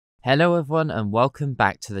Hello everyone and welcome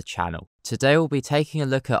back to the channel. Today we'll be taking a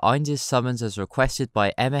look at Ainz's summons as requested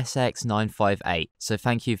by MSX958, so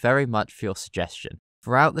thank you very much for your suggestion.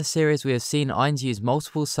 Throughout the series we have seen Ainz use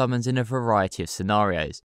multiple summons in a variety of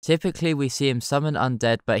scenarios. Typically we see him summon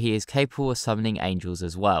undead, but he is capable of summoning angels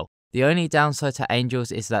as well. The only downside to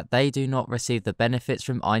angels is that they do not receive the benefits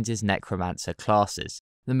from Ainz's necromancer classes.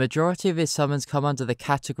 The majority of his summons come under the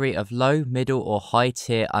category of low, middle or high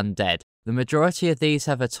tier undead. The majority of these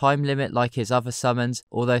have a time limit like his other summons,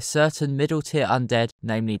 although certain middle tier undead,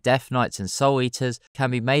 namely Death Knights and Soul Eaters,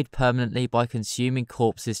 can be made permanently by consuming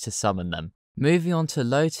corpses to summon them. Moving on to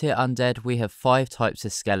low tier undead, we have 5 types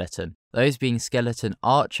of skeleton, those being skeleton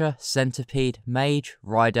archer, centipede, mage,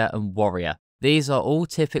 rider and warrior. These are all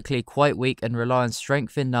typically quite weak and rely on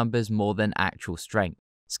strength in numbers more than actual strength.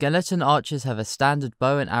 Skeleton archers have a standard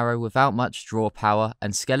bow and arrow without much draw power,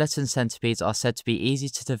 and skeleton centipedes are said to be easy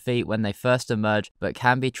to defeat when they first emerge, but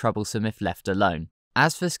can be troublesome if left alone.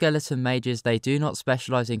 As for skeleton mages, they do not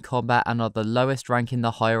specialise in combat and are the lowest rank in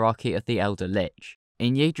the hierarchy of the Elder Lich.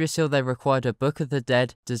 In Yggdrasil they required a Book of the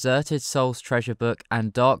Dead, Deserted Souls Treasure Book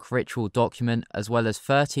and Dark Ritual Document, as well as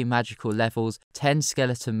 30 magical levels, 10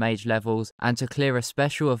 skeleton mage levels, and to clear a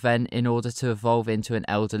special event in order to evolve into an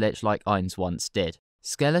Elder Lich like Ainz once did.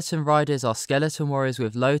 Skeleton riders are skeleton warriors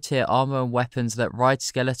with low tier armor and weapons that ride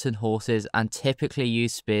skeleton horses and typically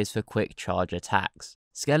use spears for quick charge attacks.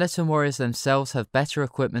 Skeleton warriors themselves have better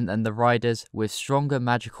equipment than the riders, with stronger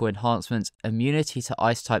magical enhancements, immunity to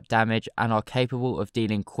ice type damage, and are capable of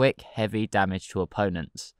dealing quick, heavy damage to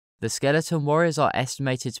opponents. The skeleton warriors are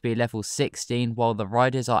estimated to be level 16, while the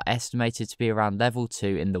riders are estimated to be around level 2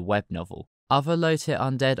 in the web novel. Other low tier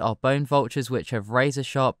undead are bone vultures, which have razor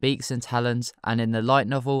sharp beaks and talons, and in the light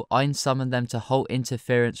novel, Ainz summoned them to halt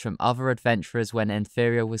interference from other adventurers when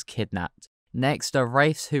Nferia was kidnapped. Next are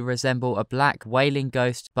Wraiths, who resemble a black wailing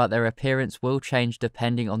ghost, but their appearance will change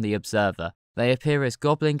depending on the observer. They appear as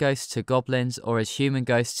goblin ghosts to goblins or as human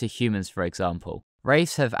ghosts to humans, for example.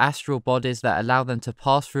 Wraiths have astral bodies that allow them to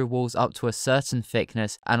pass through walls up to a certain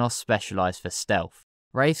thickness and are specialised for stealth.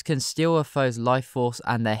 Wraiths can steal a foe's life force,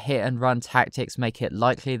 and their hit and run tactics make it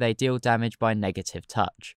likely they deal damage by negative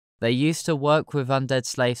touch. They used to work with Undead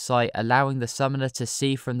Slave Sight, allowing the summoner to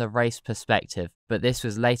see from the Wraith's perspective, but this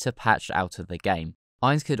was later patched out of the game.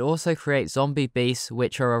 Ainz could also create zombie beasts,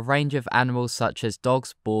 which are a range of animals such as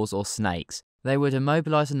dogs, boars or snakes. They would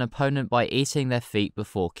immobilize an opponent by eating their feet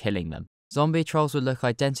before killing them. Zombie trolls would look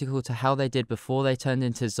identical to how they did before they turned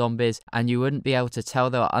into zombies, and you wouldn't be able to tell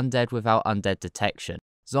they were undead without undead detection.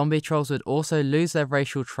 Zombie trolls would also lose their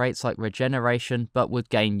racial traits like regeneration, but would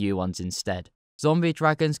gain new ones instead. Zombie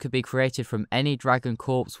dragons could be created from any dragon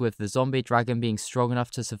corpse, with the zombie dragon being strong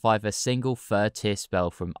enough to survive a single 3rd tier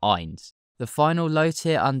spell from Ainz. The final low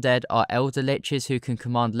tier undead are Elder Liches, who can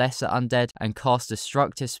command lesser undead and cast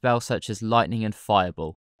destructive spells such as lightning and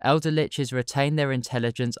fireball. Elder Liches retain their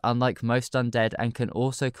intelligence unlike most undead and can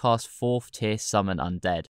also cast 4th tier summon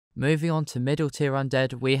undead. Moving on to middle tier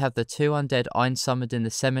undead, we have the 2 undead Ainz summoned in the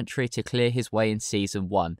cemetery to clear his way in Season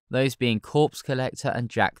 1, those being Corpse Collector and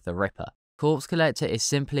Jack the Ripper. Corpse Collector is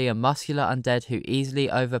simply a muscular undead who easily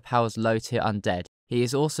overpowers low tier undead. He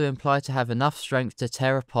is also implied to have enough strength to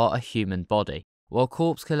tear apart a human body. While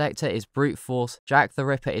Corpse Collector is brute force, Jack the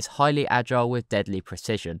Ripper is highly agile with deadly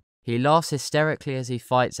precision. He laughs hysterically as he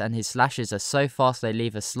fights, and his slashes are so fast they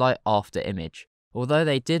leave a slight after image. Although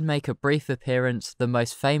they did make a brief appearance, the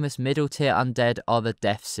most famous middle tier undead are the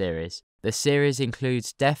Death series. The series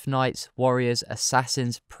includes Death Knights, Warriors,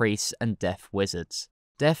 Assassins, Priests and Death Wizards.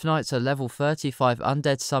 Death Knights are level 35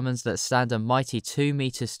 undead summons that stand a mighty 2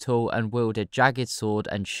 meters tall and wield a jagged sword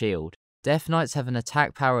and shield. Death Knights have an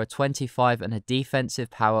attack power of 25 and a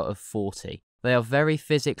defensive power of 40. They are very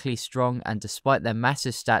physically strong, and despite their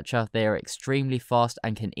massive stature, they are extremely fast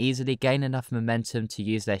and can easily gain enough momentum to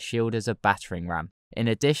use their shield as a battering ram. In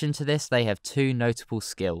addition to this, they have 2 notable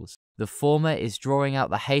skills. The former is drawing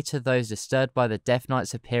out the hate of those disturbed by the Death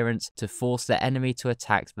Knight's appearance to force their enemy to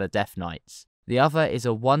attack the Death Knights. The other is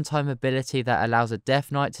a one-time ability that allows a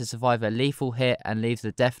Death Knight to survive a lethal hit and leaves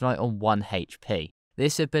the Death Knight on 1 HP.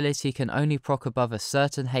 This ability can only proc above a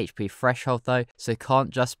certain HP threshold though, so can't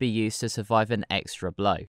just be used to survive an extra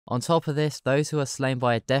blow. On top of this, those who are slain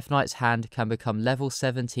by a Death Knight's hand can become level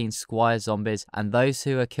 17 Squire Zombies, and those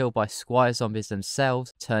who are killed by Squire Zombies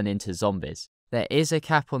themselves turn into zombies. There is a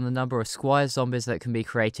cap on the number of Squire Zombies that can be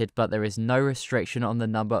created, but there is no restriction on the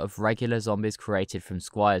number of regular zombies created from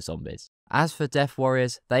Squire Zombies. As for Death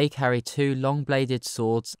Warriors, they carry 2 long-bladed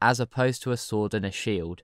swords as opposed to a sword and a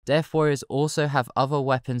shield. Death Warriors also have other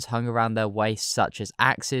weapons hung around their waists such as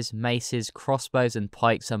axes, maces, crossbows and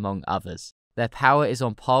pikes among others. Their power is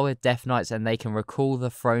on par with Death Knights and they can recall the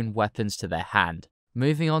thrown weapons to their hand.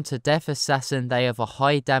 Moving on to Death Assassin, they have a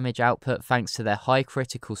high damage output thanks to their high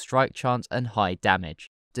critical strike chance and high damage.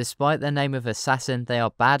 Despite their name of Assassin, they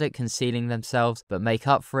are bad at concealing themselves, but make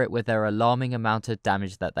up for it with their alarming amount of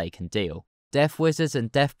damage that they can deal. Death Wizards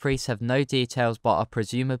and Death Priests have no details but are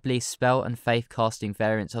presumably spell and faith casting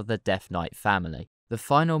variants of the Death Knight family. The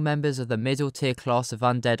final members of the middle tier class of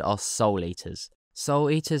undead are Soul Eaters. Soul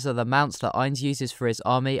Eaters are the mounts that Ainz uses for his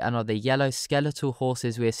army and are the yellow skeletal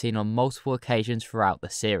horses we have seen on multiple occasions throughout the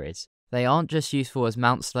series. They aren't just useful as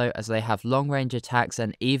mounts though, as they have long range attacks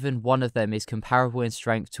and even one of them is comparable in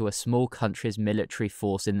strength to a small country's military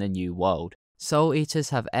force in the New World. Soul Eaters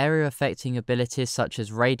have area affecting abilities such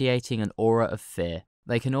as radiating an aura of fear.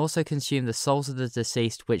 They can also consume the souls of the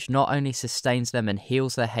deceased, which not only sustains them and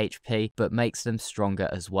heals their HP, but makes them stronger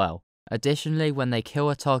as well. Additionally, when they kill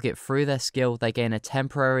a target through their skill, they gain a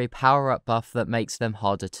temporary power-up buff that makes them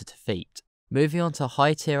harder to defeat. Moving on to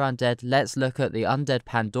high tier undead, let's look at the undead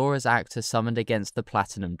Pandora's actor summoned against the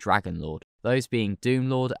Platinum Dragonlord, those being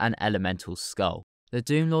Doomlord and Elemental Skull. The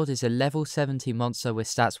Doomlord is a level 70 monster with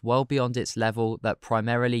stats well beyond its level that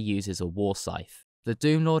primarily uses a war scythe. The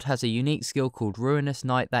Doomlord has a unique skill called Ruinous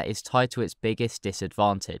Knight that is tied to its biggest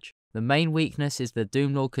disadvantage. The main weakness is the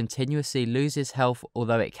Doomlord continuously loses health,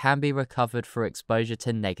 although it can be recovered through exposure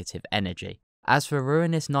to negative energy. As for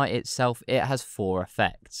Ruinous Knight itself, it has 4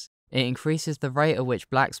 effects. It increases the rate at which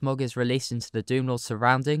black smog is released into the Doomlord's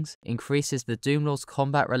surroundings, increases the Doomlord's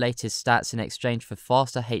combat related stats in exchange for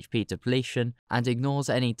faster HP depletion, and ignores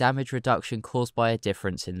any damage reduction caused by a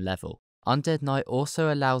difference in level. Undead Knight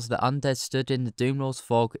also allows the undead stood in the Doomlord's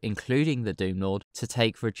fog, including the Doomlord, to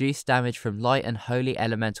take reduced damage from light and holy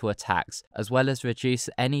elemental attacks, as well as reduce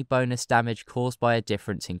any bonus damage caused by a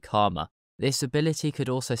difference in karma. This ability could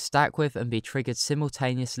also stack with and be triggered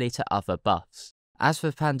simultaneously to other buffs. As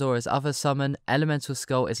for Pandora's other summon, Elemental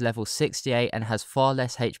Skull is level 68 and has far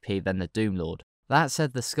less HP than the Doomlord. That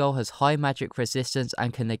said, the Skull has high magic resistance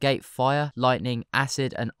and can negate fire, lightning,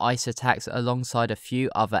 acid and ice attacks alongside a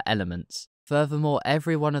few other elements. Furthermore,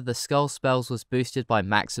 every one of the Skull spells was boosted by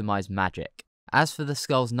maximized magic. As for the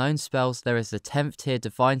Skull's known spells, there is the 10th tier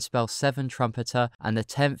Divine Spell 7 Trumpeter and the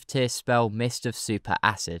 10th tier spell Mist of Super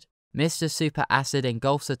Acid. Mist of Super Acid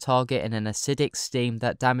engulfs a target in an acidic steam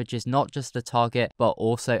that damages not just the target, but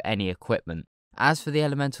also any equipment. As for the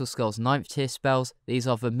Elemental Skull's 9th tier spells, these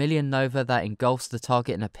are Vermilion Nova that engulfs the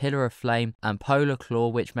target in a pillar of flame, and Polar Claw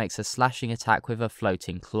which makes a slashing attack with a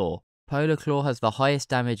floating claw. Polar Claw has the highest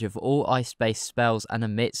damage of all ice-based spells and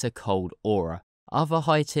emits a cold aura. Other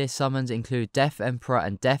high tier summons include Death Emperor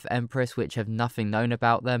and Death Empress, which have nothing known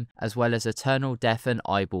about them, as well as Eternal Death and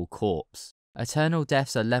Eyeball Corpse. Eternal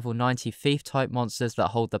Deaths are level 90 Thief type monsters that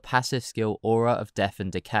hold the passive skill Aura of Death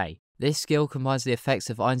and Decay. This skill combines the effects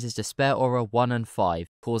of Ainz's Despair Aura 1 and 5,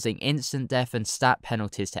 causing instant death and stat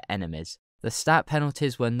penalties to enemies. The stat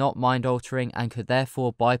penalties were not mind altering and could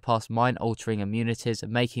therefore bypass mind altering immunities,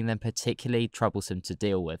 making them particularly troublesome to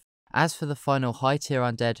deal with. As for the final high tier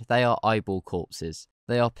undead, they are Eyeball Corpses.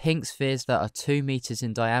 They are pink spheres that are 2 meters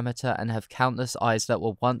in diameter and have countless eyes that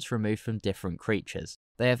were once removed from different creatures.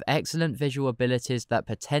 They have excellent visual abilities that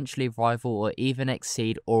potentially rival or even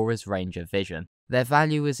exceed Aura's range of vision. Their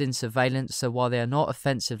value is in surveillance, so while they are not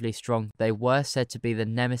offensively strong, they were said to be the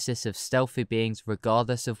nemesis of stealthy beings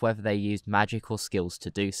regardless of whether they used magic or skills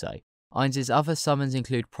to do so. Ainz's other summons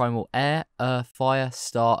include primal air, earth, fire,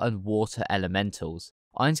 star and water elementals.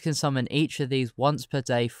 Ainz can summon each of these once per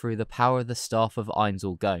day through the power of the Staff of Ainz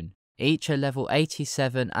Gone. Each are level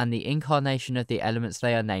 87 and the incarnation of the elements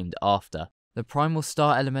they are named after. The Primal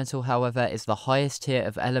Star Elemental, however, is the highest tier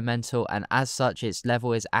of Elemental and as such its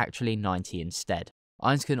level is actually 90 instead.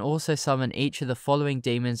 Ainz can also summon each of the following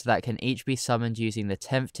demons that can each be summoned using the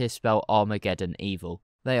 10th tier spell Armageddon Evil.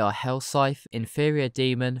 They are Hell Scythe, Inferior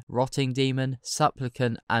Demon, Rotting Demon,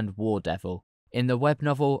 Supplicant and War Devil. In the web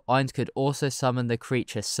novel, Ainz could also summon the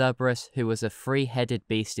creature Cerberus, who was a 3-headed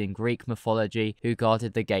beast in Greek mythology who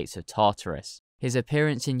guarded the gates of Tartarus. His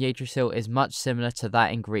appearance in Yggdrasil is much similar to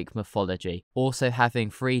that in Greek mythology, also having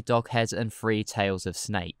 3 dog heads and 3 tails of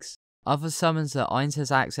snakes. Other summons that Ainz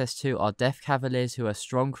has access to are Death Cavaliers, who are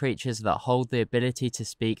strong creatures that hold the ability to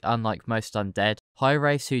speak unlike most undead, High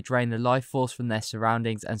Wraiths who drain the life force from their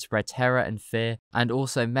surroundings and spread terror and fear, and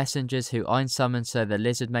also Messengers who Ainz summoned so the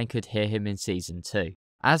Lizardmen could hear him in Season 2.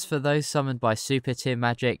 As for those summoned by super tier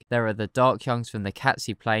magic, there are the Dark Youngs from the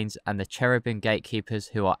Katsi Plains and the Cherubim Gatekeepers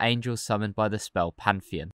who are angels summoned by the spell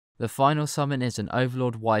Pantheon. The final summon is an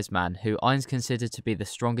Overlord Wise Man who Ainz considered to be the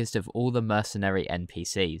strongest of all the mercenary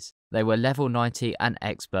NPCs. They were level 90 and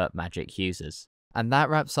expert magic users. And that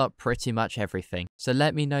wraps up pretty much everything. So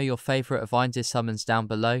let me know your favourite of Ainz' summons down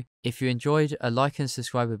below. If you enjoyed, a like and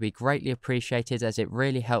subscribe would be greatly appreciated as it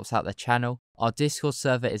really helps out the channel. Our Discord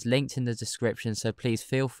server is linked in the description, so please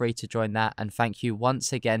feel free to join that, and thank you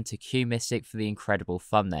once again to Q Mystic for the incredible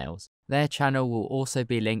thumbnails. Their channel will also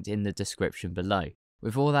be linked in the description below.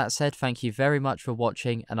 With all that said, thank you very much for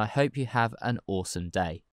watching, and I hope you have an awesome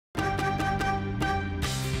day.